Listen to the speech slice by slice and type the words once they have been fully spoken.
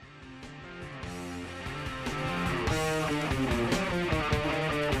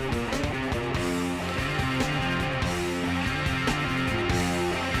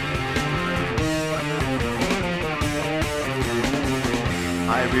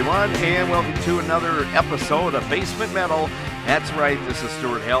everyone, and welcome to another episode of Basement Metal. That's right, this is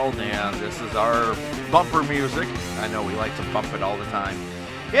Stuart Held, and this is our bumper music. I know we like to bump it all the time.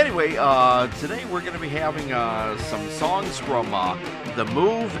 Anyway, today we're going to be having some songs from The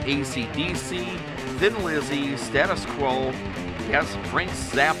Move, AC/DC, Thin Lizzy, Status Quo, yes, Frank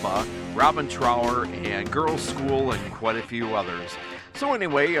Zappa, Robin Trower, and Girls' School, and quite a few others. So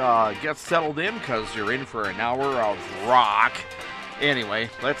anyway, get settled in because you're in for an hour of rock. Anyway,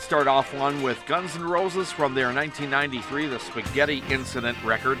 let's start off one with Guns N' Roses from their 1993 The Spaghetti Incident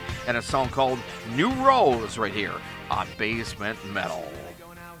record, and a song called New Rose right here on Basement Metal.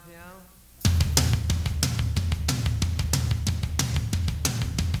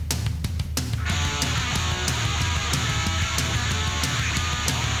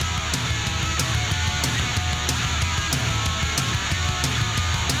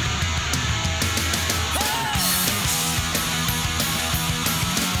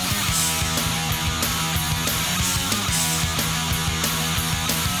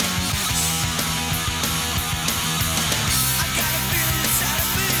 I got a feeling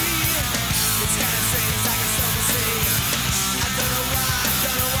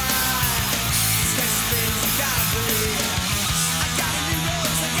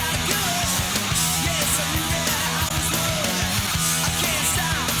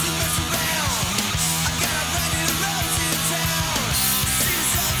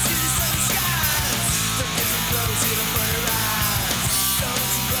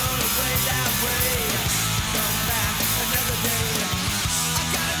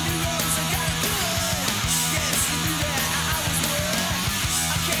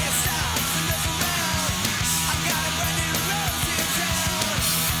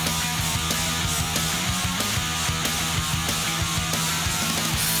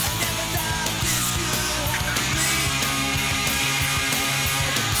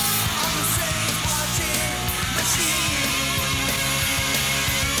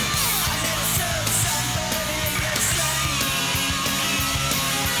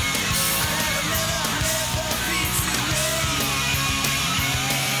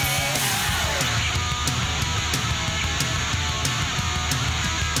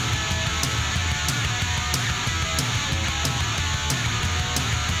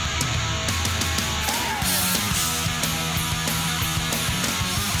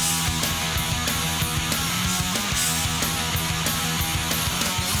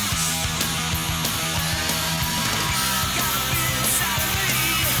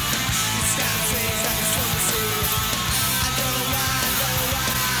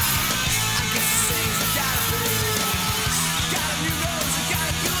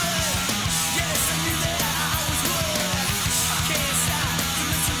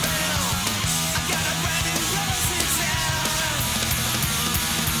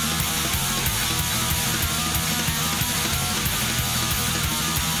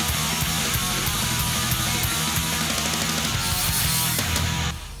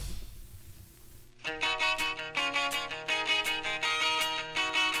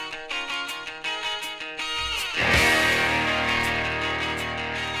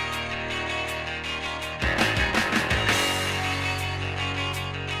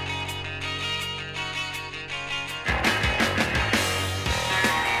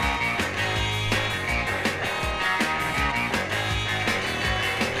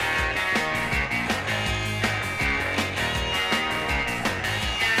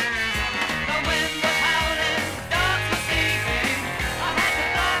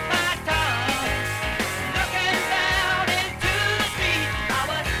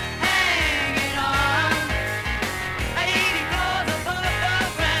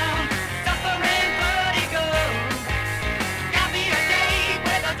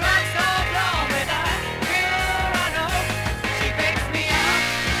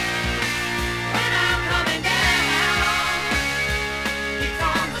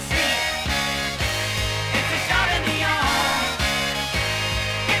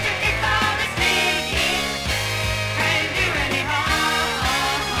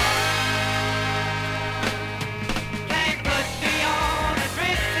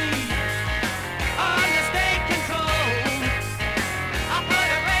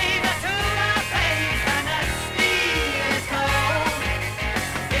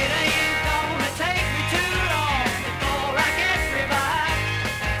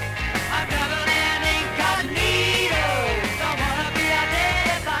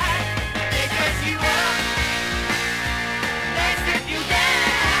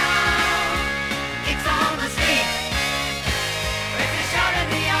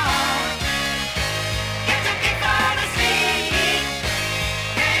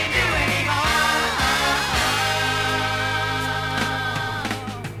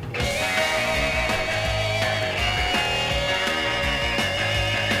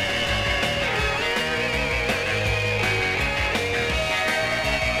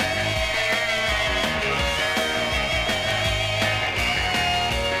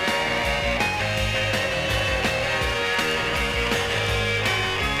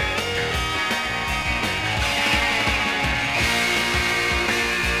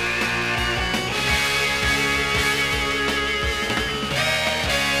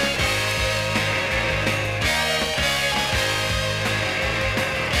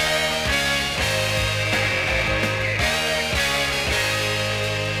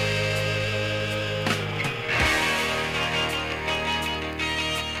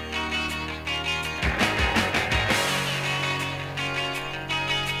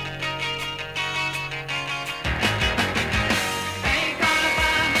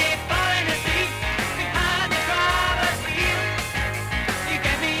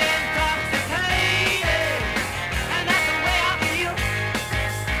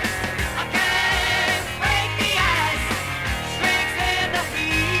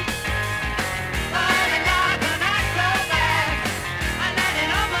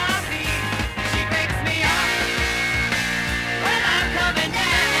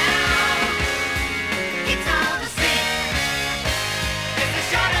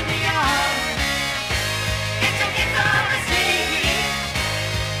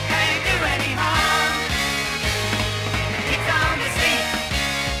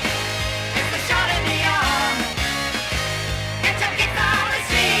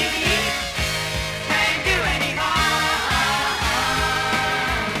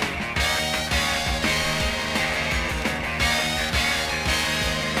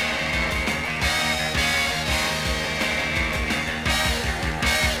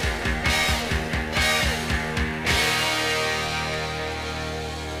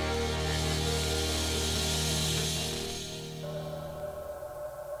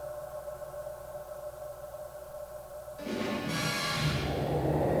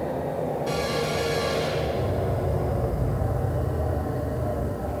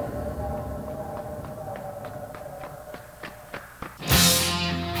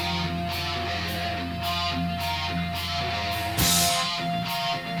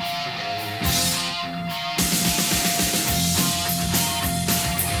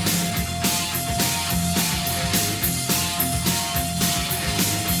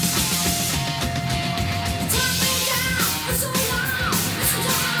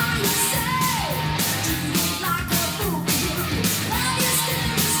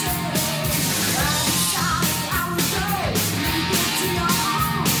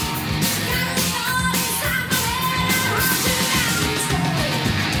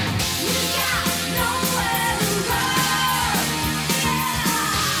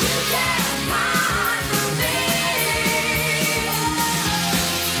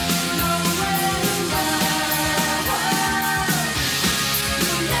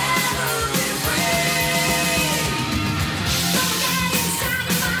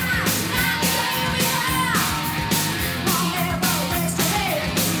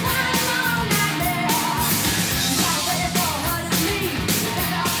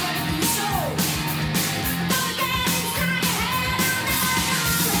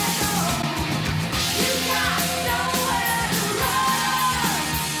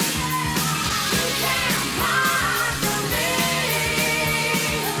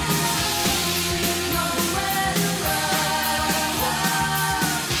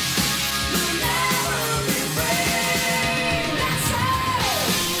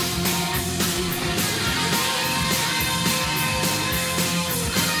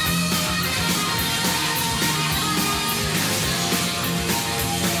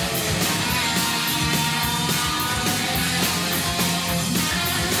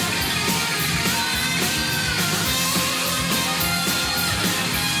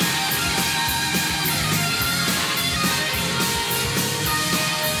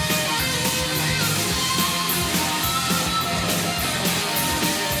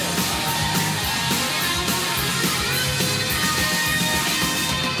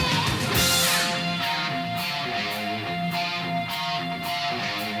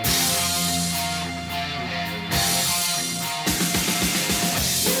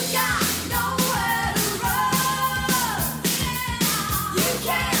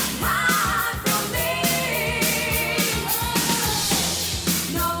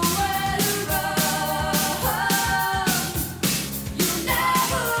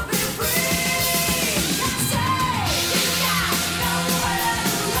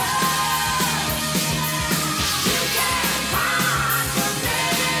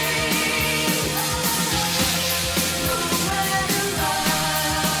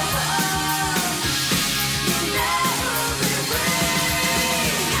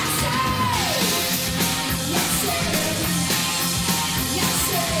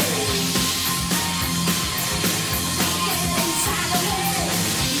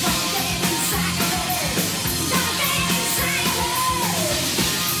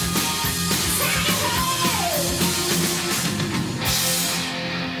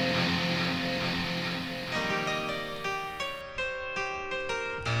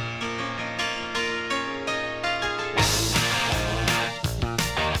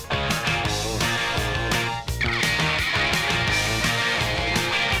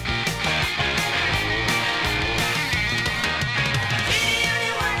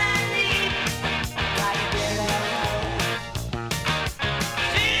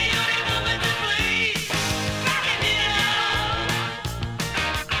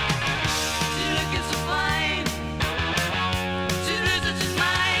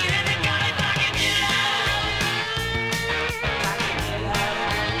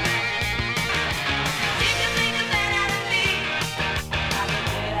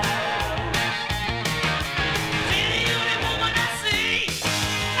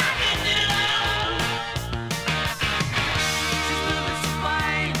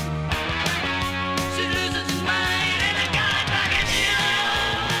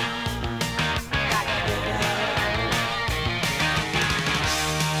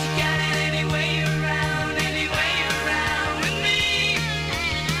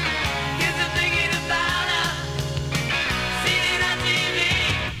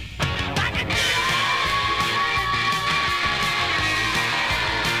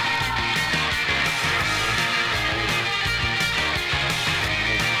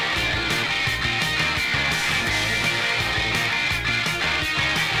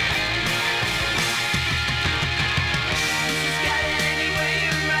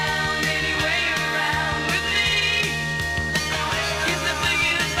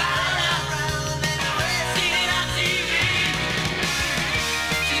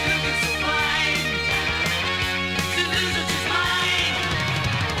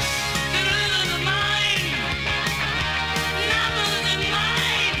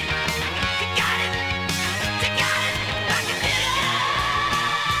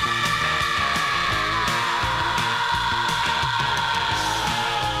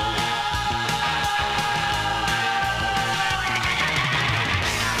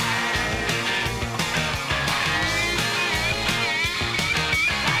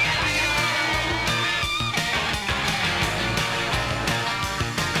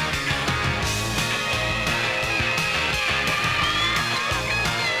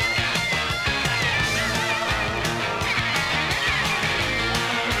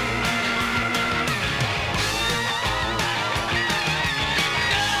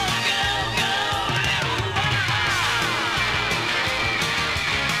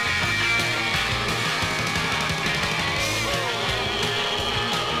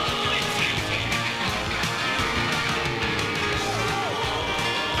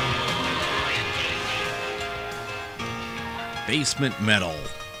Basement Metal.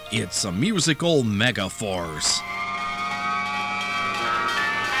 It's a musical megaforce.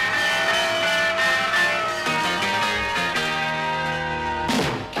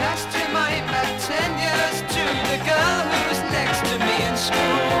 Cast your mind back 10 years to the girl who was next to me in school.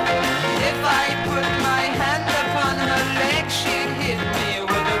 If I put my hand upon her leg, she'd hit me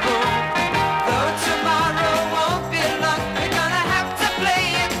with a rule. Though tomorrow won't be long, we're gonna have to play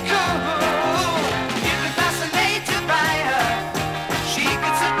it cool. You'd be fascinated by her. She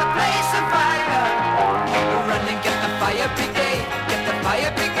could set the place on fire. Run and get the fire brigade, get the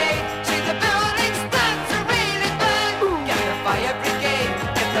fire brigade. See the building start to really burn. Get the fire brigade,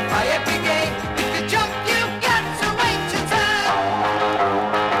 get the fire brigade. If you jump, you've got to wait your turn.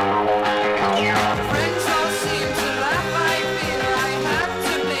 Friends all seem to laugh. I feel I have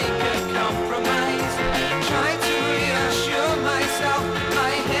to make a compromise. Try to reassure myself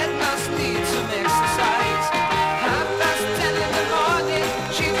my head must need some exercise. 10:30 in the morning,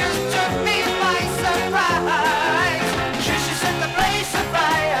 she just took me by surprise. She set the place on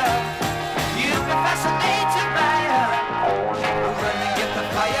fire. You've been fascinated by her. Run and get the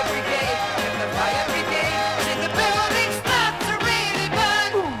fire brigade, get the fire brigade. See the building start to really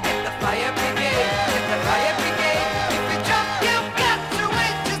burn. Get the fire brigade, get the fire brigade. If you jump, you've got to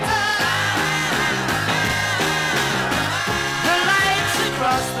wait your turn. The lights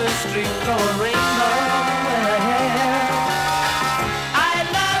across the street go a rainbow. I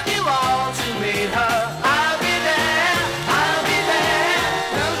love you all to meet her. I'll be there, I'll be there.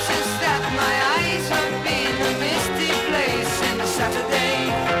 Notice that my eyes have been a misty place in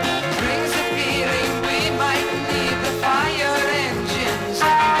Saturday. Brings a feeling we might need the fire engines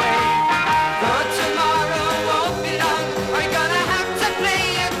anyway. Though tomorrow won't be long, we're gonna have to play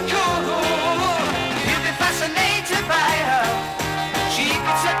it cool. You'll be fascinated by her. She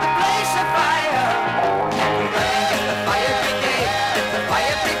could set the place on fire. Run and get the fire brigade, get the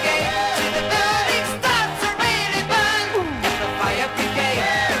fire brigade. See the building start to really burn. Get the fire brigade,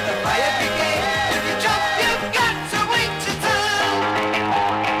 get the fire brigade. If you jump, you've got to wait your turn.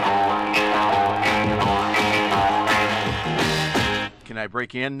 Can I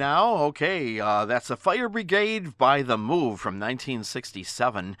break in now? Okay, that's the Fire Brigade by The Move from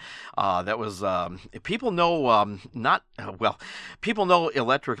 1967. That was, people know, people know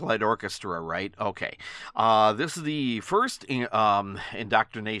Electric Light Orchestra, right? Okay. This is the first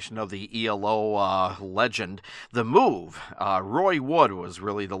indoctrination of the ELO legend, The Move. Roy Wood was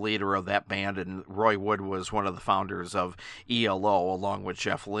really the leader of that band, and Roy Wood was one of the founders of ELO, along with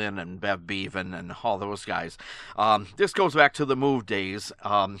Jeff Lynne and Bev Bevan and all those guys. This goes back to the Move days.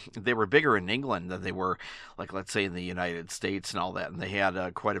 They were bigger in England than they were, like, let's say, in the United States and all that, and they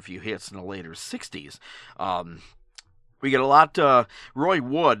had quite a few hits in the later 60s. We get a lot, Roy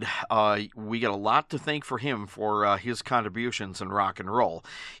Wood, we get a lot to thank for him for his contributions in rock and roll.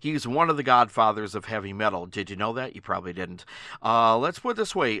 He's one of the godfathers of heavy metal. Did you know that? You probably didn't. Let's put it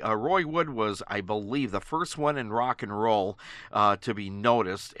this way. Roy Wood was, I believe, the first one in rock and roll to be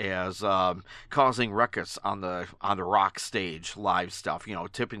noticed as causing ruckus on the rock stage, live stuff, you know,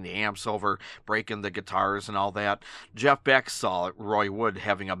 tipping the amps over, breaking the guitars and all that. Jeff Beck saw Roy Wood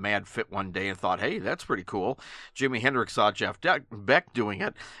having a mad fit one day and thought, hey, that's pretty cool. Jimi Hendrix saw Jeff Beck doing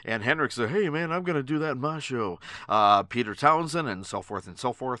it, and Hendrix said, hey man, I'm going to do that in my show. Peter Townsend and so forth and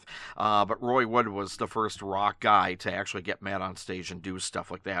so forth. But Roy Wood was the first rock guy to actually get mad on stage and do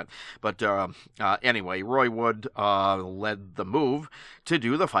stuff like that. But anyway, Roy Wood led The Move to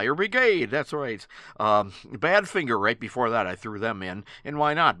do the Fire Brigade. That's right. Badfinger, right before that, I threw them in. And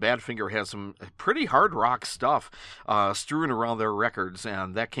why not? Badfinger has some pretty hard rock stuff strewn around their records,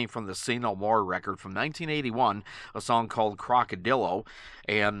 and that came from the Say No More record from 1981, a song called Crocodillo,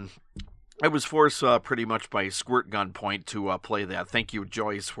 and I was forced pretty much by Squirt Gunpoint to play that. Thank you,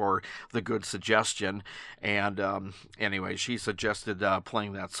 Joyce, for the good suggestion. And anyway, she suggested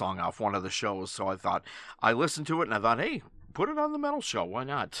playing that song off one of the shows, so I listened to it and I thought, hey, put it on the metal show. Why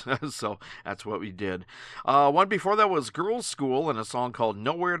not? So that's what we did. One before that was Girls' School and a song called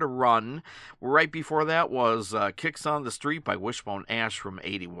Nowhere to Run. Right before that was Kicks on the Street by Wishbone Ash from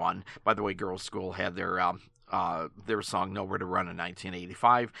 81. By the way, Girls' School had their song Nowhere to Run in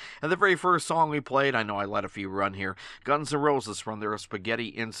 1985. And the very first song we played, I know I let a few run here, Guns N' Roses from their Spaghetti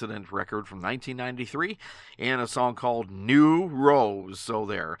Incident record from 1993, and a song called New Rose. So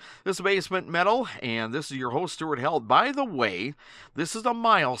there. This is Basement Metal, and this is your host, Stuart Held. By the way, this is a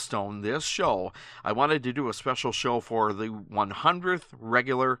milestone, this show. I wanted to do a special show for the 100th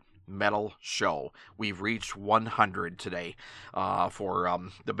regular Metal Show. We've reached 100 today for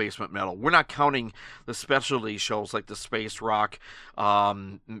the Basement Metal. We're not counting the specialty shows like the Space Rock,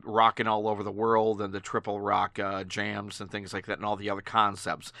 Rockin' All Over the World, and the Triple Rock jams and things like that, and all the other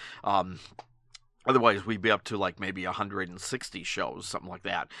concepts. Otherwise, we'd be up to like maybe 160 shows, something like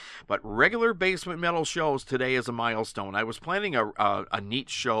that. But regular Basement Metal shows today is a milestone. I was planning a neat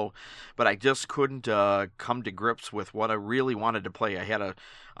show, but I just couldn't come to grips with what I really wanted to play. I had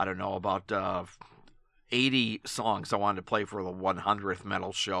about 80 songs I wanted to play for the 100th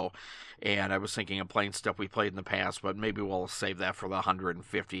metal show, and I was thinking of playing stuff we played in the past, but maybe we'll save that for the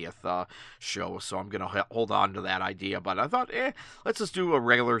 150th show, so I'm going to hold on to that idea. But I thought, let's just do a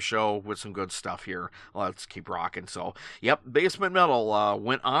regular show with some good stuff here. Let's keep rocking. So, yep, Basement Metal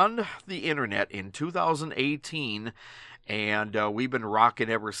went on the internet in 2018, and we've been rocking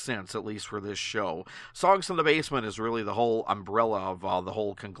ever since, at least for this show. Songs from the Basement is really the whole umbrella of the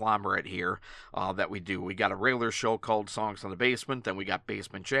whole conglomerate here that we do. We got a regular show called Songs from the Basement, then we got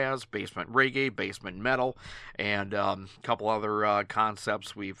Basement Jazz, Basement Reggae, Basement Metal, and a couple other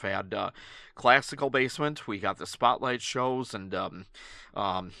concepts. We've had Classical Basement, we got the Spotlight shows, and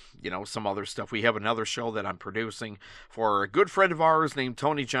some other stuff. We have another show that I'm producing for a good friend of ours named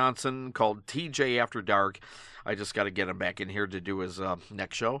Tony Johnson called TJ After Dark. I just got to get him back in here to do his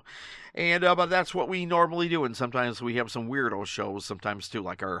next show. And but that's what we normally do. And sometimes we have some weirdo shows sometimes too,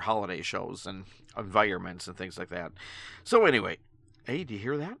 like our holiday shows and environments and things like that. So anyway, hey, do you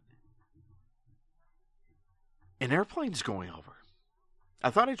hear that? An airplane's going over. I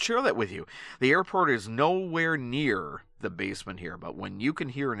thought I'd share that with you. The airport is nowhere near the basement here, but when you can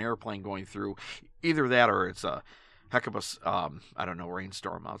hear an airplane going through, either that or it's a heck of a,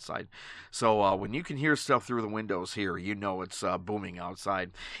 rainstorm outside. So when you can hear stuff through the windows here, you know it's booming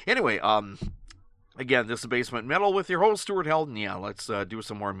outside. Anyway, again, this is Basement Metal with your host, Stuart Held. And yeah, let's do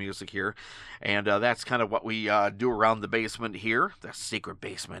some more music here. And that's kind of what we do around the basement here. The secret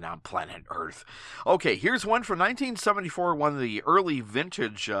basement on planet Earth. Okay, here's one from 1974, one of the early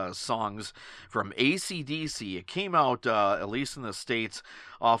vintage songs from AC/DC. It came out, at least in the States,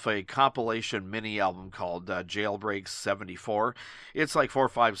 off a compilation mini album called Jailbreak 74. It's like 4 or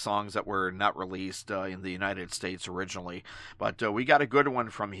 5 songs that were not released in the United States originally. But we got a good one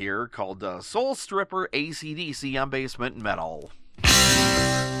from here called Soul Stripper AC/DC on Basement Metal.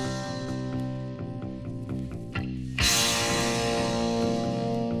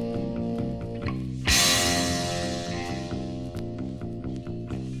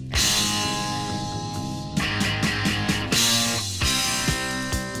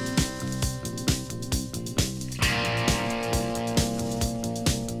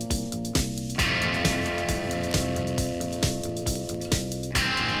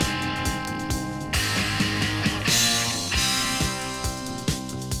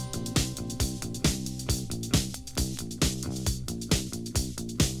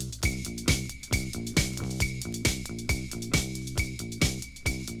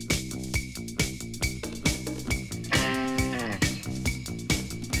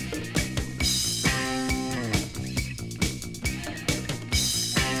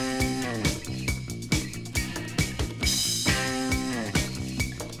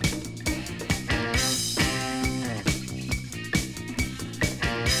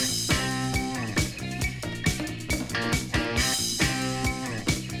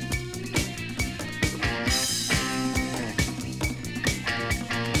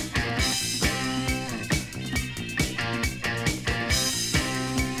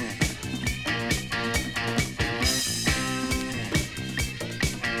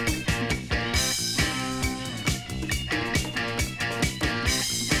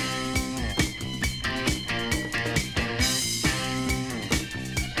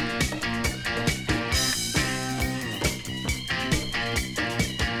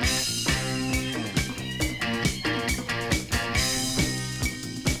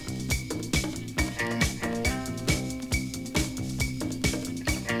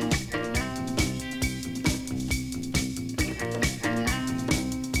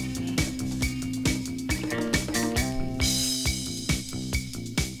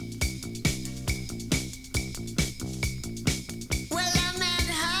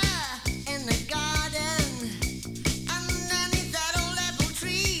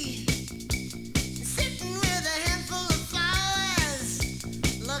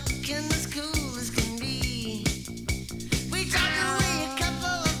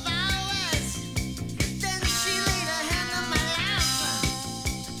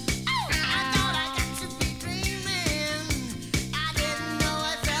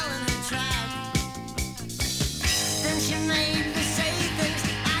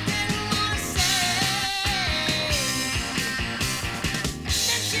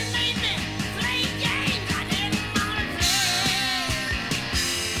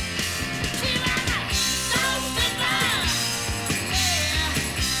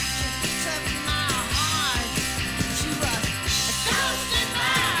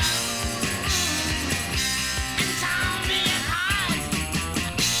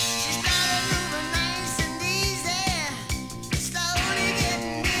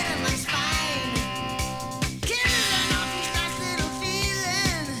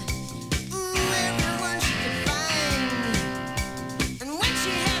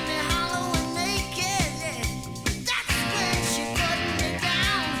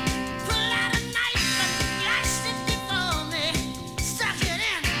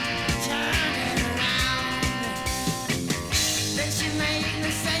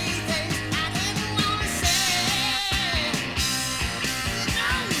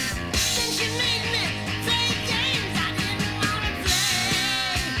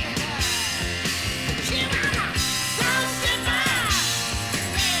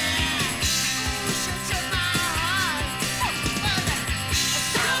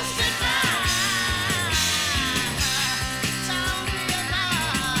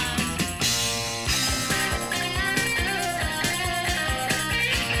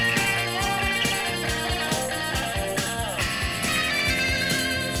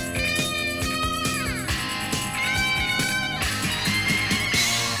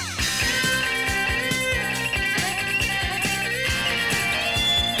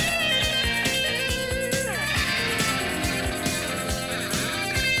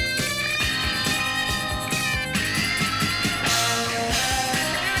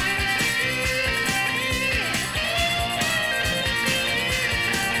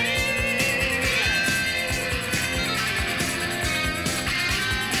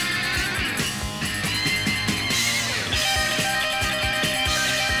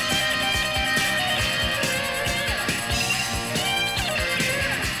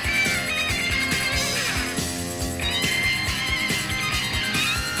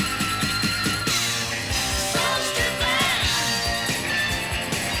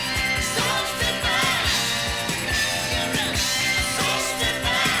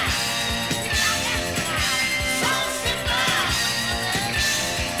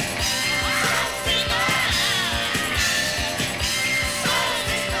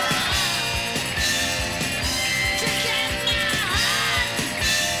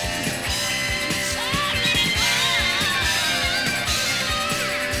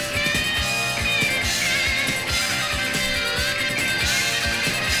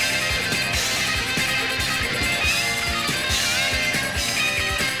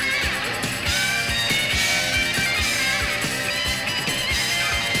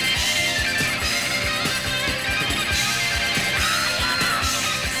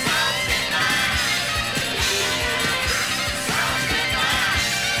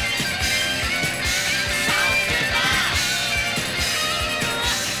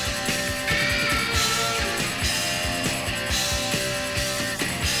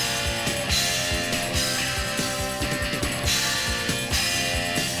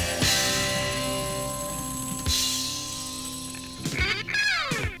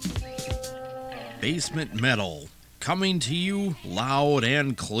 Basement Metal, coming to you loud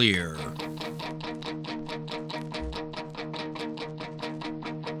and clear.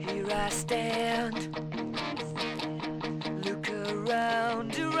 Here I stand, look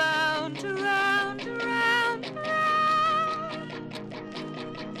around, around, around, around, around.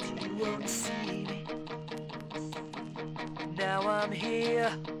 You won't see me. Now I'm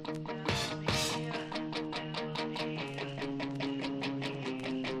here.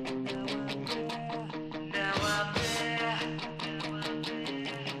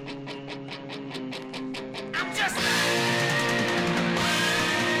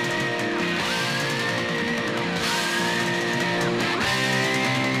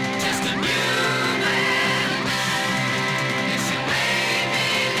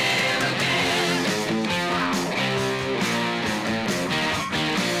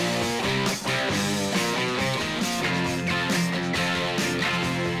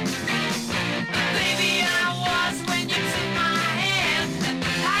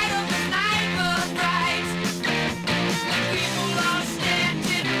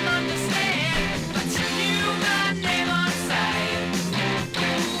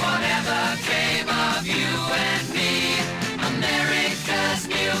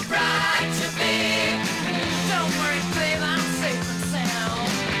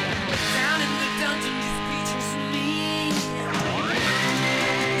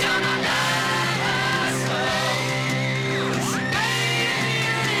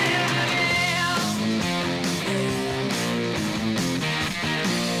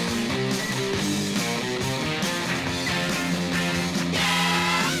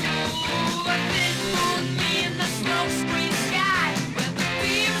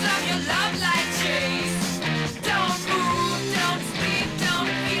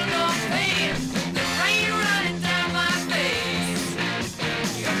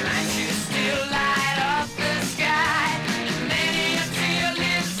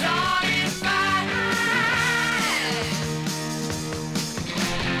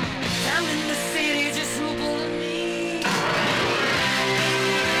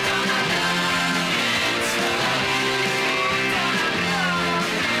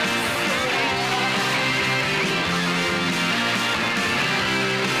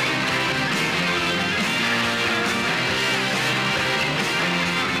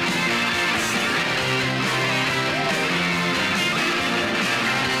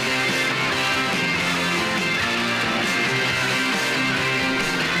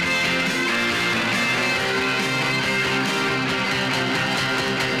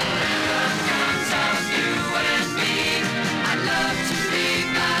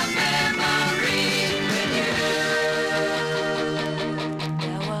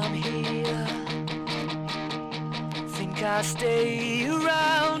 I stay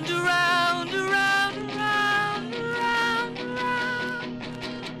around, around, around, around, around,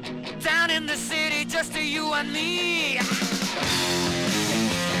 around. Down in the city, just to you and me.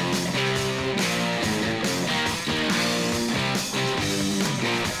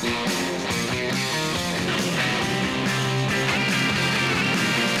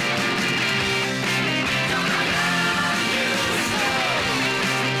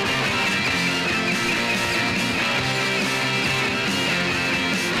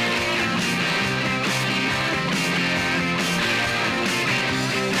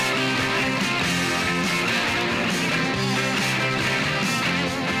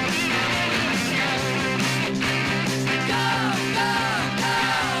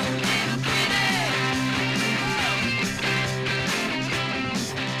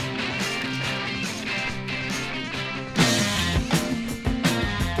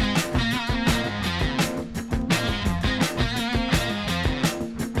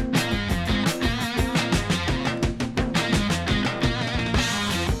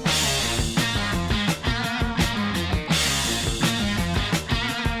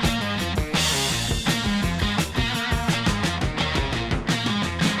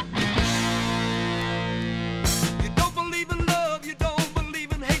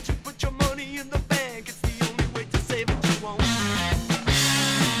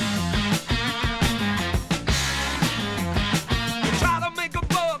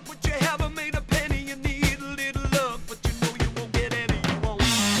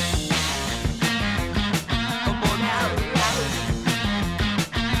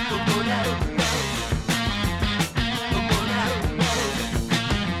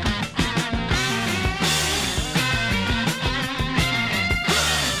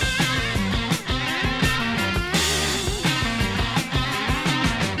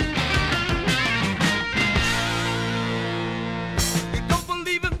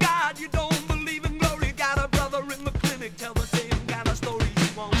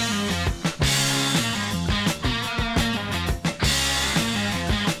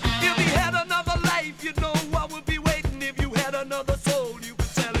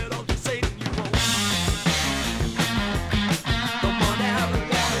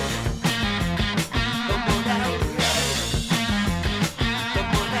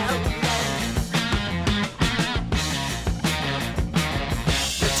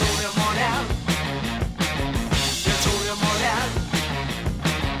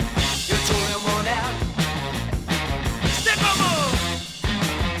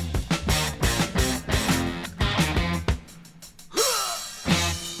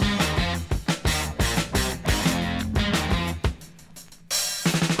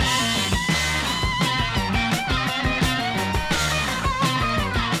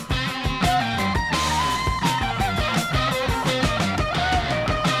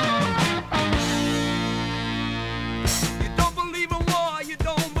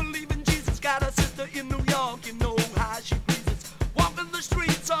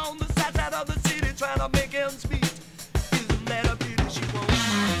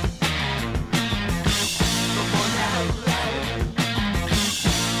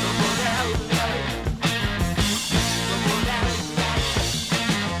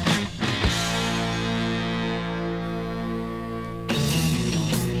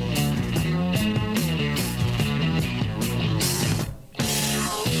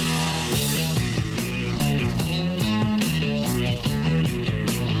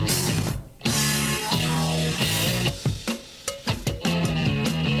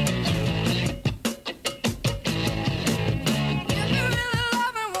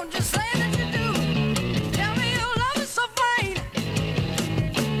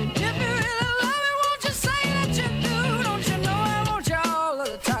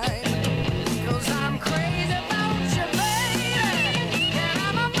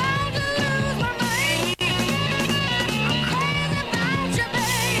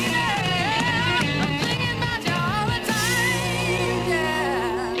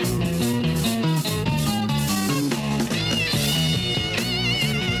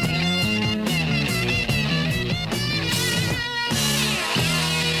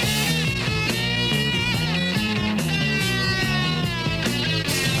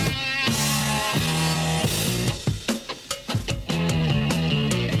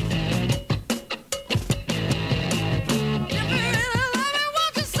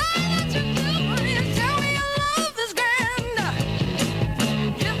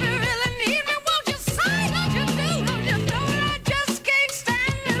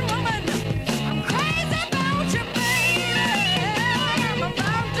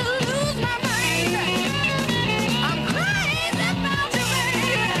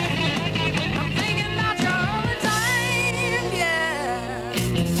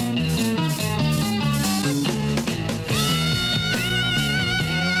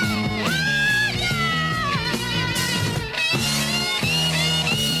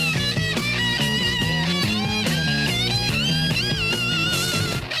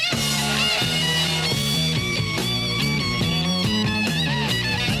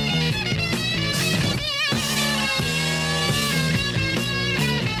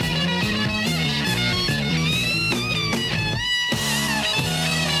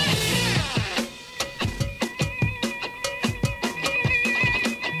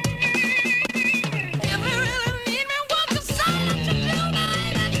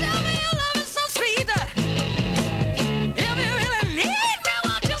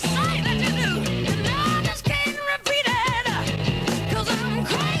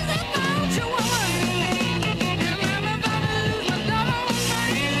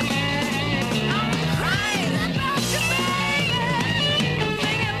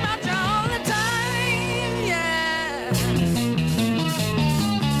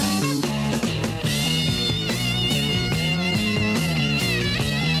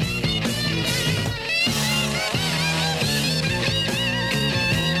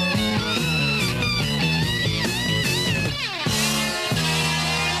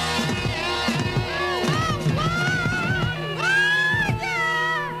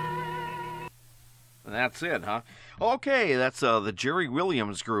 That's it, huh? Okay, that's the Jerry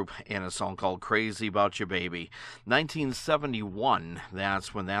Williams Group and a song called Crazy About You Baby. 1971,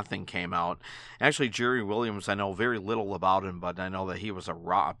 that's when that thing came out. Actually, Jerry Williams, I know very little about him, but I know that he was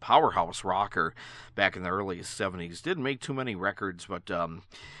a powerhouse rocker back in the early 70s. Didn't make too many records, but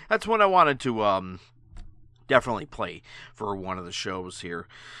that's when I wanted to definitely play for one of the shows here.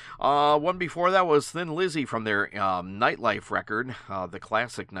 One before that was Thin Lizzy from their Nightlife record, the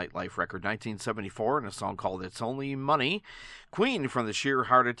classic Nightlife record, 1974, and a song called It's Only Money. Queen from the Sheer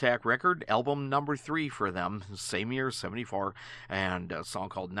Heart Attack record, album number 3 for them, same year, 74, and a song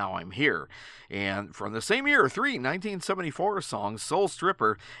called Now I'm Here. And from the same year, 1974 song, Soul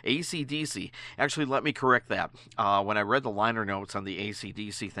Stripper, AC/DC. Actually, let me correct that. When I read the liner notes on the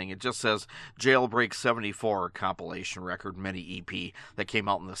AC/DC thing, it just says Jailbreak 74 compilation record, mini EP, that came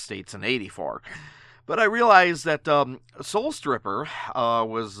out in the States in 84. But I realized that Soul Stripper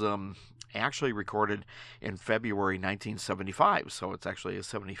was actually recorded in February 1975, so it's actually a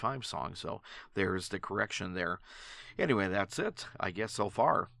 75 song, so there's the correction there. Anyway, that's it, I guess, so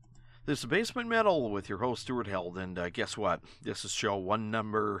far. This is Basement Metal with your host, Stuart Held, and guess what? This is show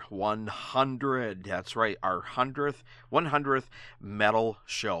number 100. That's right, our 100th metal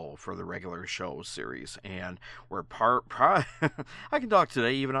show for the regular show series, and we're I can talk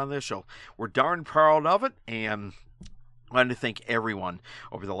today even on this show. We're darn proud of it, and I want to thank everyone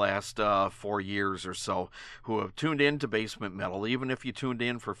over the last 4 years or so who have tuned in to Basement Metal. Even if you tuned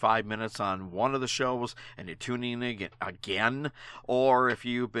in for 5 minutes on one of the shows and you're tuning in again, or if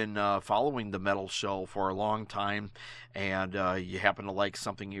you've been following the metal show for a long time and you happen to like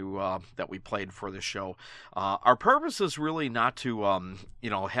something that we played for the show. Our purpose is really not to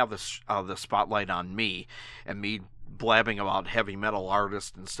have the spotlight on me and me blabbing about heavy metal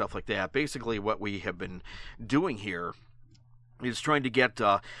artists and stuff like that. Basically, what we have been doing here is trying to get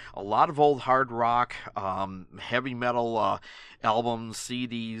a lot of old hard rock, heavy metal albums,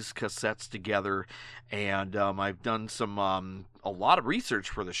 CDs, cassettes together, and I've done a lot of research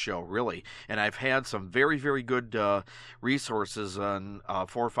for the show, really, and I've had some very, very good resources on 4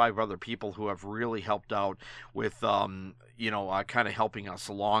 or 5 other people who have really helped out with kind of helping us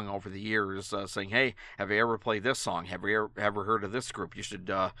along over the years, saying, hey, have you ever played this song? Have you ever heard of this group? You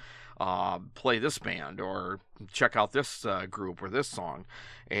should play this band or check out this group or this song.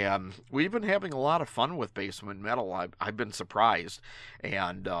 And we've been having a lot of fun with Basement Metal. I've been surprised.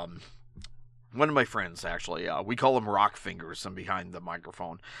 And one of my friends, actually, we call him Rock Fingers, and behind the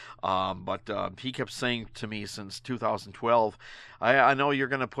microphone. But he kept saying to me since 2012, I know you're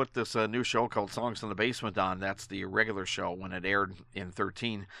going to put this new show called Songs in the Basement on. That's the regular show when it aired in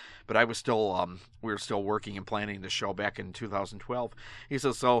 13. But I was still, we were still working and planning the show back in 2012. He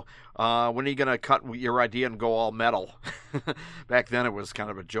says, so when are you going to cut your idea and go all metal? Back then it was kind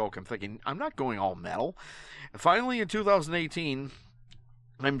of a joke. I'm thinking, I'm not going all metal. And finally, in 2018,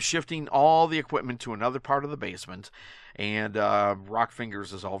 I'm shifting all the equipment to another part of the basement, and Rock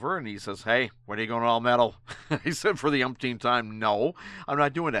Fingers is over, and he says, hey, when are you going all metal? He said for the umpteenth time, no, I'm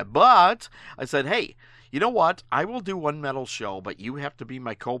not doing that. But I said, hey, you know what? I will do one metal show, but you have to be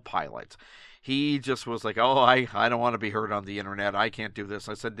my co-pilot. He just was like, oh, I don't want to be heard on the internet. I can't do this.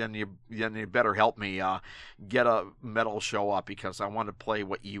 I said, then you better help me get a metal show up, because I want to play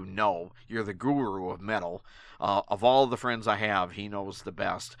what you know. You're the guru of metal. Of all the friends I have, he knows the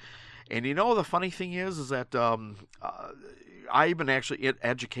best. And the funny thing is that I've been actually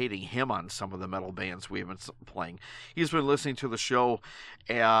educating him on some of the metal bands we've been playing. He's been listening to the show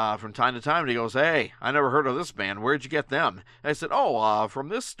from time to time, and he goes, hey, I never heard of this band. Where'd you get them? And I said, from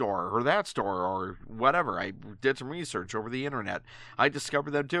this store or that store or whatever. I did some research over the internet. I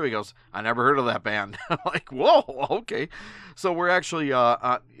discovered them too. He goes, I never heard of that band. I'm like, whoa, okay. So we're actually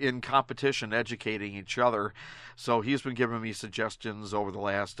in competition, educating each other. So he's been giving me suggestions over the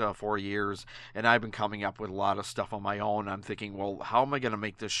last 4 years, and I've been coming up with a lot of stuff on my own. I'm thinking, well, how am I going to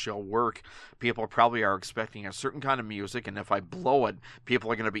make this show work? People probably are expecting a certain kind of music, and if I blow it,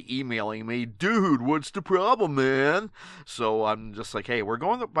 people are going to be emailing me, dude, what's the problem, man? So I'm just like, hey, we're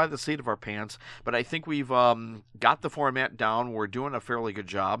going by the seat of our pants, but I think we've got the format down. We're doing a fairly good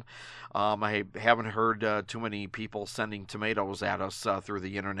job. I haven't heard too many people sending tomatoes at us through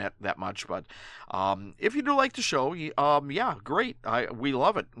the internet that much, but if you do like the show, yeah, great. We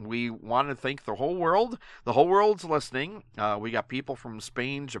love it. We want to thank the whole world. The whole world's listening. We got people from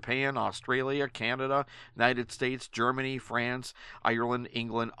Spain, Japan, Australia, Canada, United States, Germany, France, Ireland,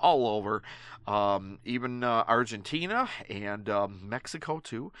 England, all over, even Argentina and Mexico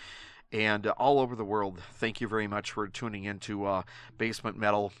too. and all over the world. Thank you very much for tuning into Basement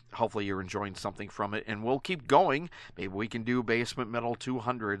Metal. Hopefully you're enjoying something from it, and we'll keep going. Maybe we can do Basement Metal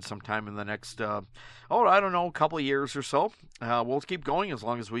 200 sometime in the next, I don't know, couple of years or so. We'll keep going as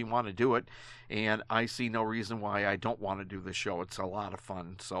long as we want to do it, and I see no reason why I don't want to do the show. It's a lot of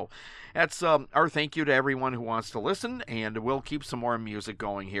fun. So that's our thank you to everyone who wants to listen, and we'll keep some more music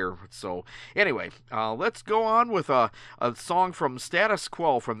going here. So anyway, let's go on with a song from Status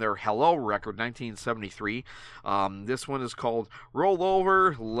Quo from their Hello record, 1973. This one is called Roll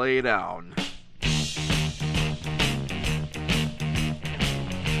Over, Lay Down.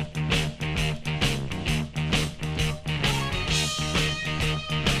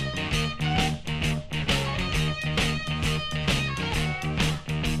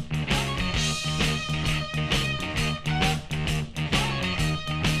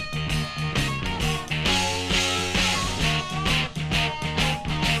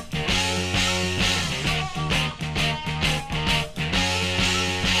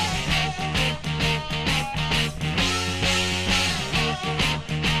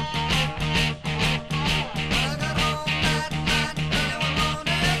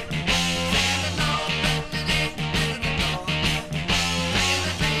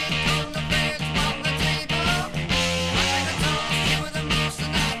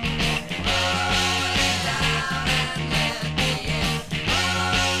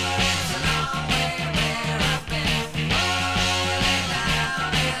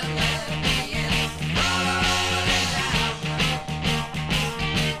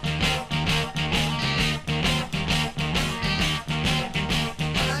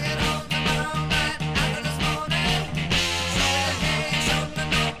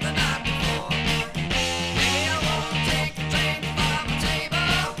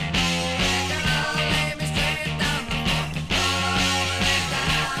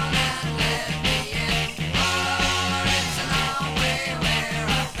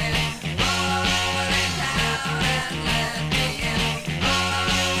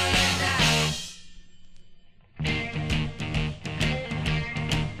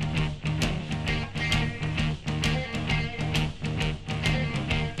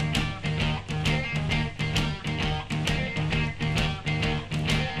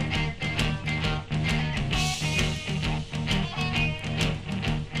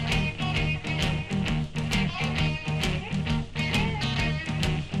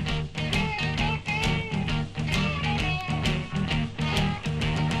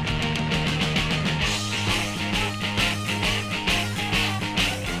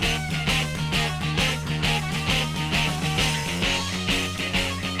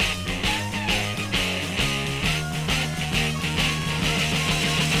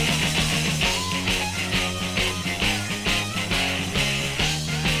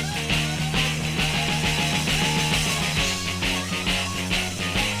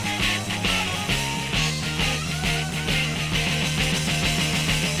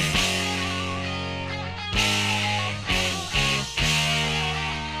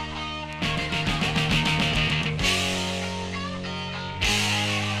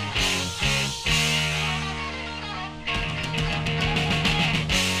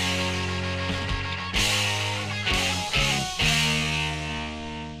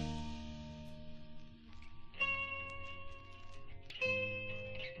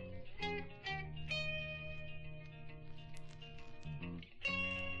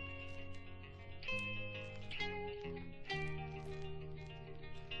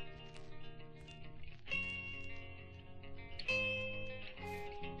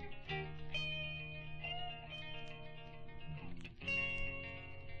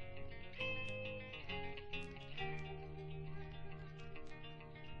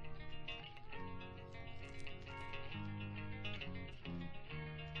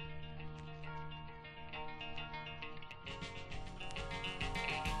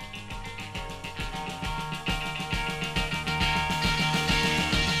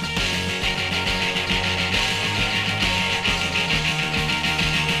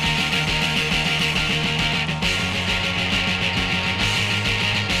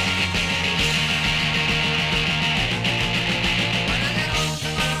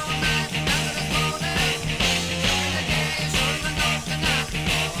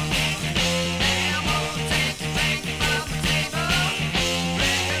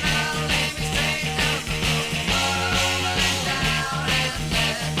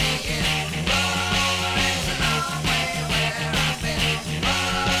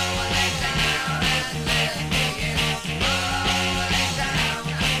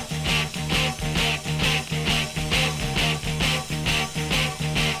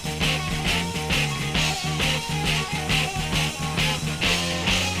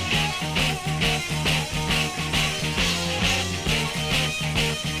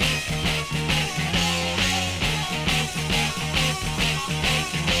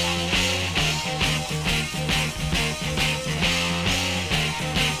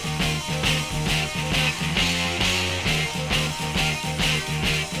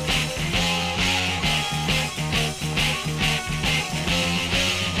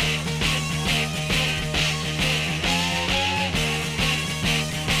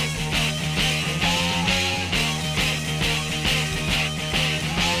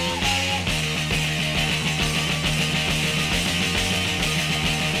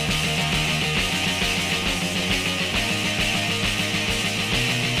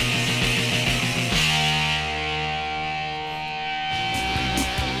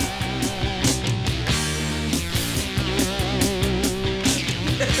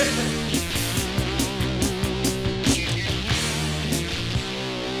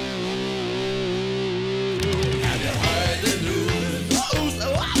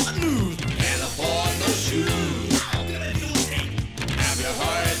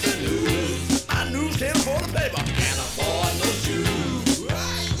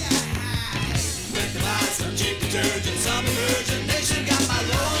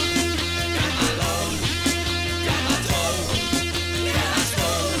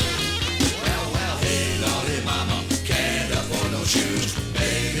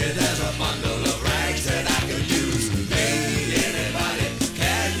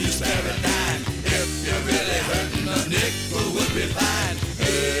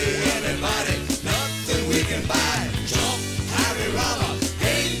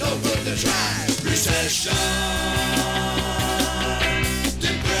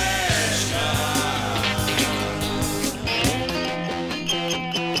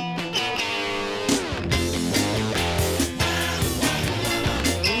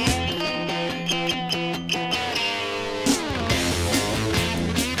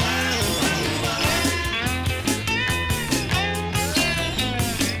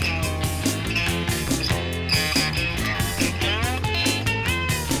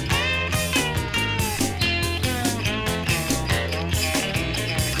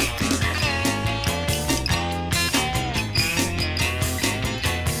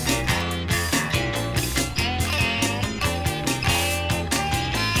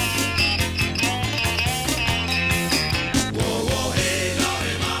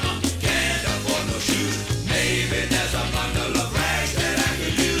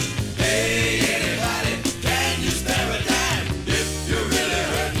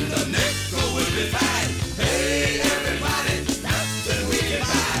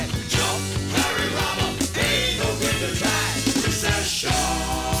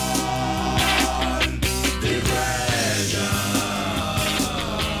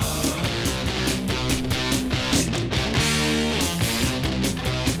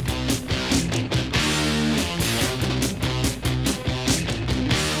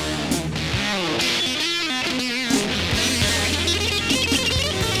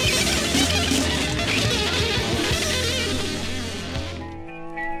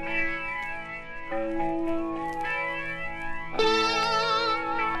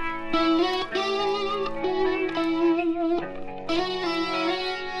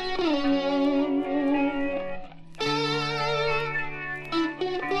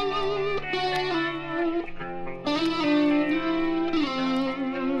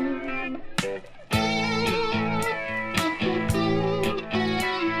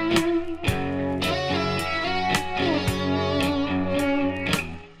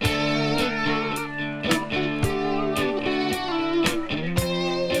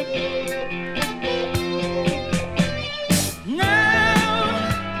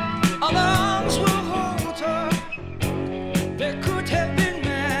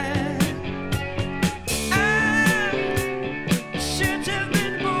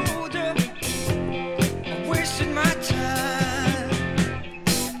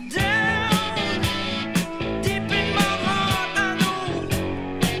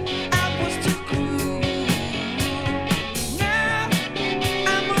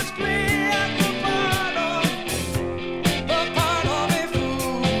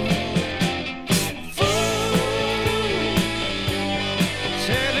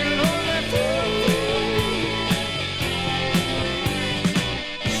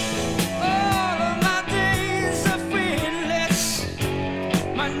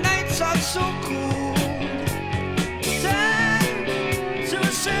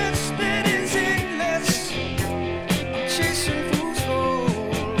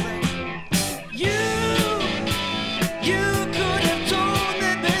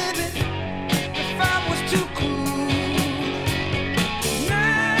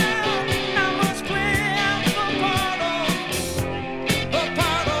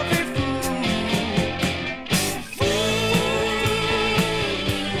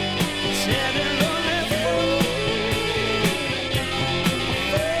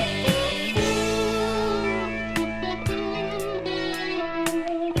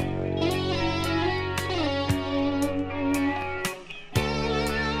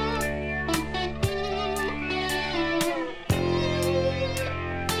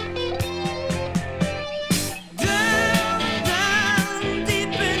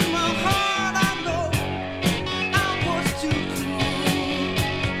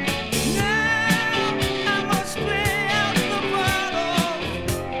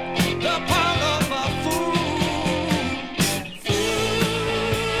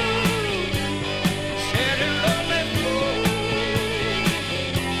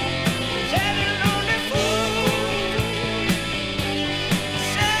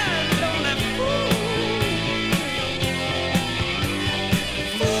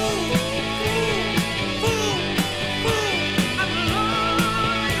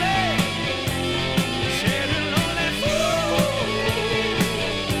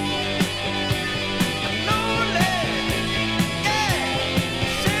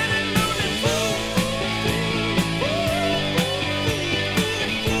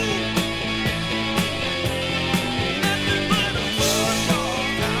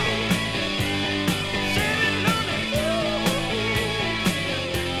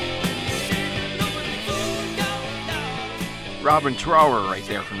 Robin Trower right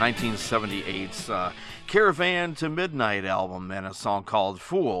there from 1978's Caravan to Midnight album, and a song called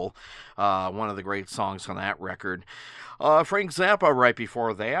Fool, one of the great songs on that record. Frank Zappa right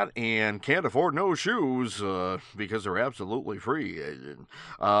before that, and Can't Afford No Shoes because they're absolutely free.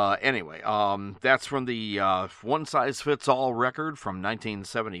 Anyway, that's from the One Size Fits All record from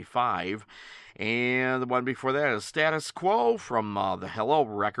 1975. And the one before that is Status Quo from the Hello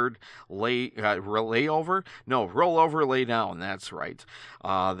record, Roll Over, Lay Down. That's right.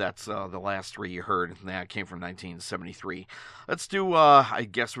 That's the last three you heard. That came from 1973. Let's do, I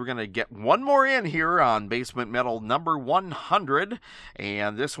guess we're going to get one more in here on Basement Metal number 100.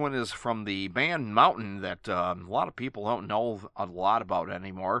 And this one is from the band Mountain that a lot of people don't know a lot about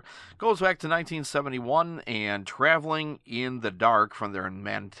anymore. Goes back to 1971 and Traveling in the Dark from their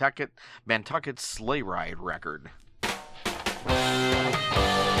Nantucket Sleigh Ride record.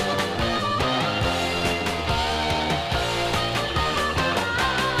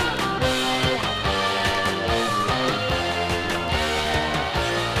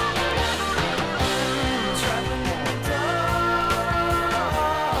 Traveling in the dark.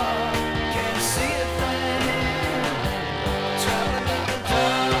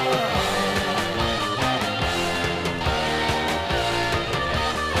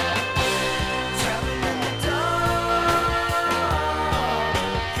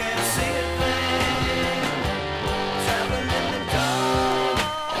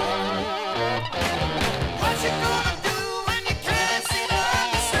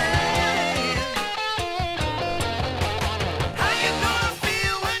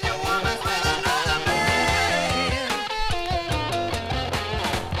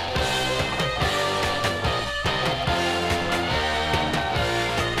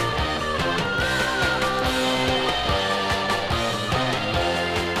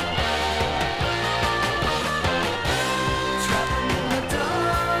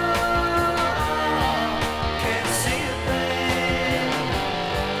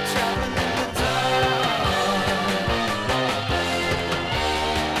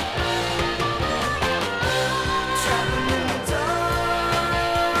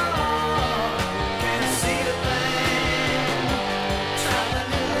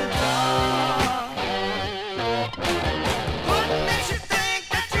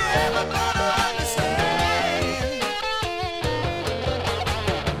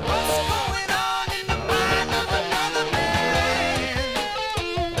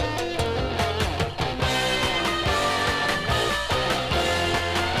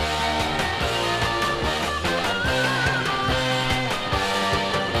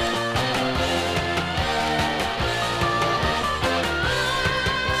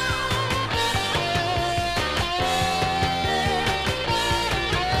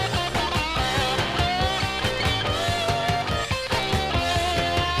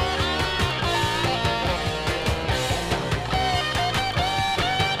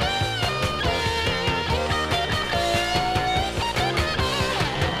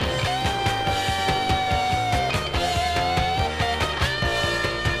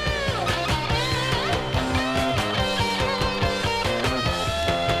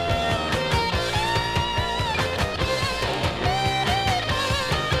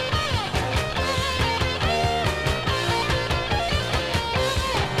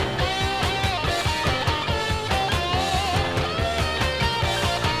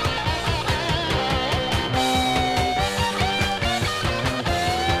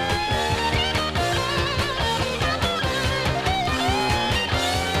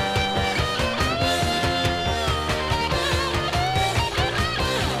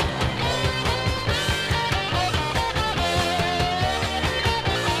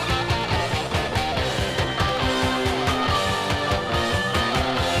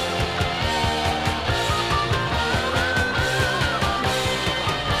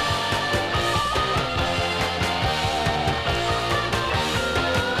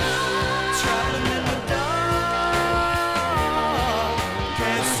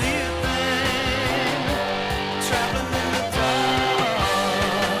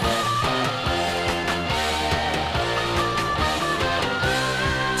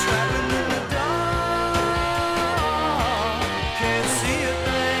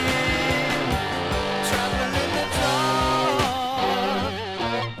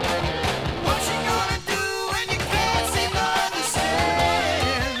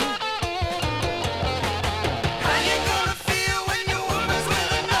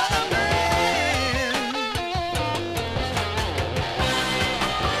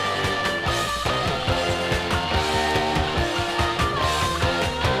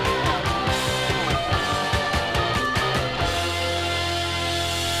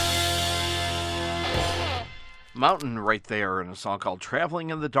 Mountain right there, and a song called Traveling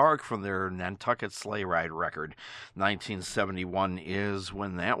in the Dark from their Nantucket Sleigh Ride record. 1971 is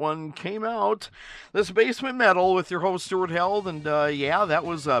when that one came out. This is Basement Metal with your host, Stuart Held, and yeah, that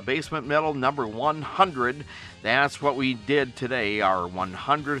was Basement Metal number 100. That's what we did today, our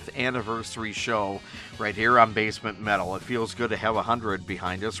 100th anniversary show right here on Basement Metal. It feels good to have 100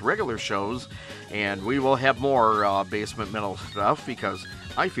 behind us, regular shows, and we will have more Basement Metal stuff because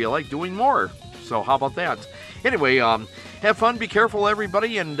I feel like doing more. So how about that? Anyway, have fun, be careful,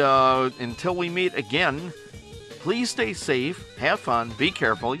 everybody, and until we meet again, please stay safe, have fun, be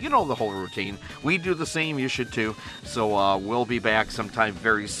careful. You know the whole routine. We do the same, you should too. So we'll be back sometime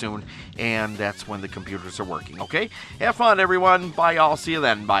very soon, and that's when the computers are working, okay? Have fun, everyone. Bye, y'all. See you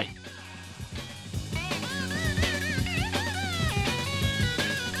then. Bye.